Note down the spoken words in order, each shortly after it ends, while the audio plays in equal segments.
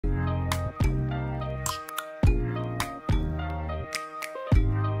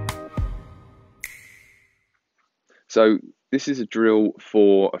So this is a drill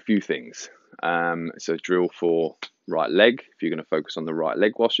for a few things. It's a drill for right leg, if you're going to focus on the right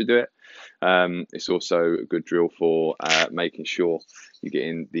leg whilst you do it. It's also a good drill for making sure you're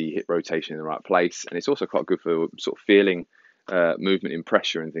getting the hip rotation in the right place. And it's also quite good for sort of feeling movement in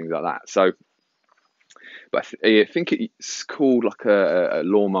pressure and things like that. So, but I think it's called like a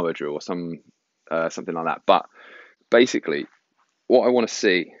lawnmower drill or something like that. But basically, what I want to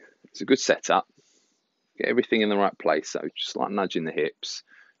see is a good setup. Get everything in the right place, so just like nudging the hips,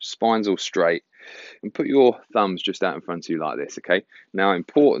 spine's all straight, and put your thumbs just out in front of you like this, okay? Now,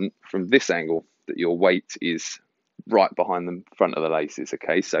 important from this angle that your weight is right behind the front of the laces,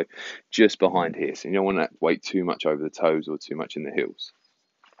 okay? So just behind here, so you don't want that weight too much over the toes or too much in the heels.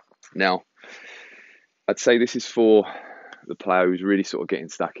 Now, I'd say this is for the player who's really sort of getting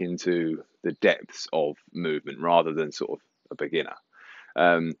stuck into the depths of movement rather than sort of a beginner.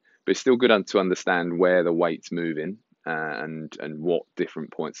 But it's still good to understand where the weight's moving and what different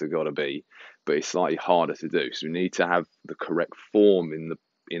points have got to be. But it's slightly harder to do. So we need to have the correct form in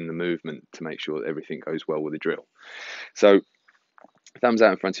the movement to make sure that everything goes well with the drill. So thumbs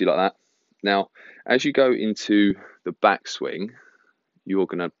out in front of you like that. Now, as you go into the backswing, you're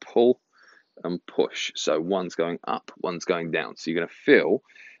going to pull and push. So one's going up, one's going down. So you're going to feel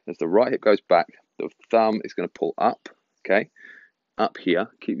as the right hip goes back, the thumb is going to pull up, okay? Up here,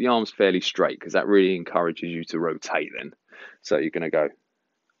 keep the arms fairly straight because that really encourages you to rotate then. So you're going to go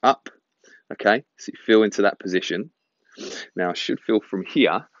up, okay? So you feel into that position. Now I should feel from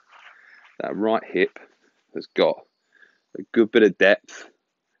here that right hip has got a good bit of depth.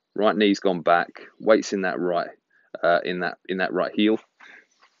 Right knee's gone back, weight's in that right in that right heel,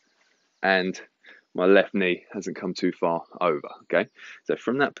 and my left knee hasn't come too far over, okay? So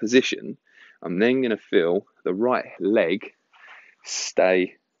from that position, I'm then going to feel the right leg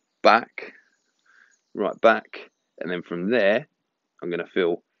stay back, right back, and then from there, I'm going to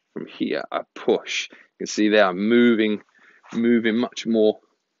feel from here a push. You can see there I'm moving much more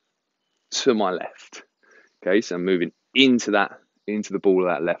to my left. Okay, so I'm moving into the ball of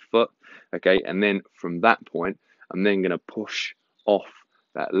that left foot. Okay, and then from that point, I'm then going to push off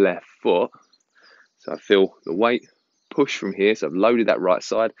that left foot. So I feel the weight push from here. So I've loaded that right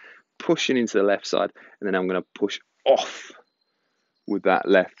side, pushing into the left side, and then I'm going to push off with that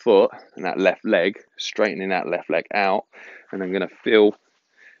left foot and that left leg, straightening that left leg out, and I'm going to feel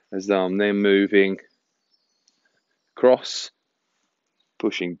as though I'm then moving across,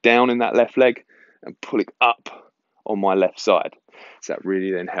 pushing down in that left leg and pulling up on my left side. So that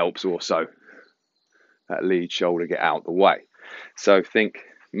really then helps also that lead shoulder get out the way. So think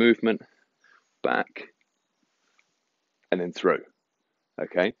movement, back, and then through.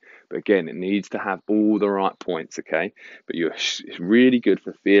 Okay, but again, it needs to have all the right points. Okay, but it's really good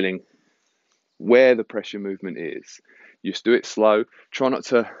for feeling where the pressure movement is. You just do it slow. Try not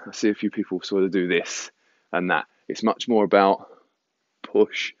to. I see a few people sort of do this and that. It's much more about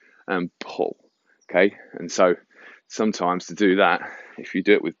push and pull. Okay, and so sometimes to do that, if you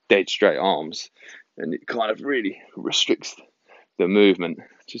do it with dead straight arms, then it kind of really restricts the movement.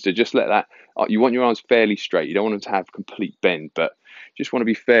 Just let that. You want your arms fairly straight. You don't want them to have complete bend, but just want to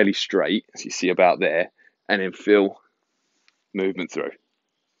be fairly straight, as you see about there, and then feel movement through.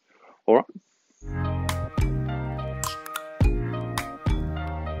 All right.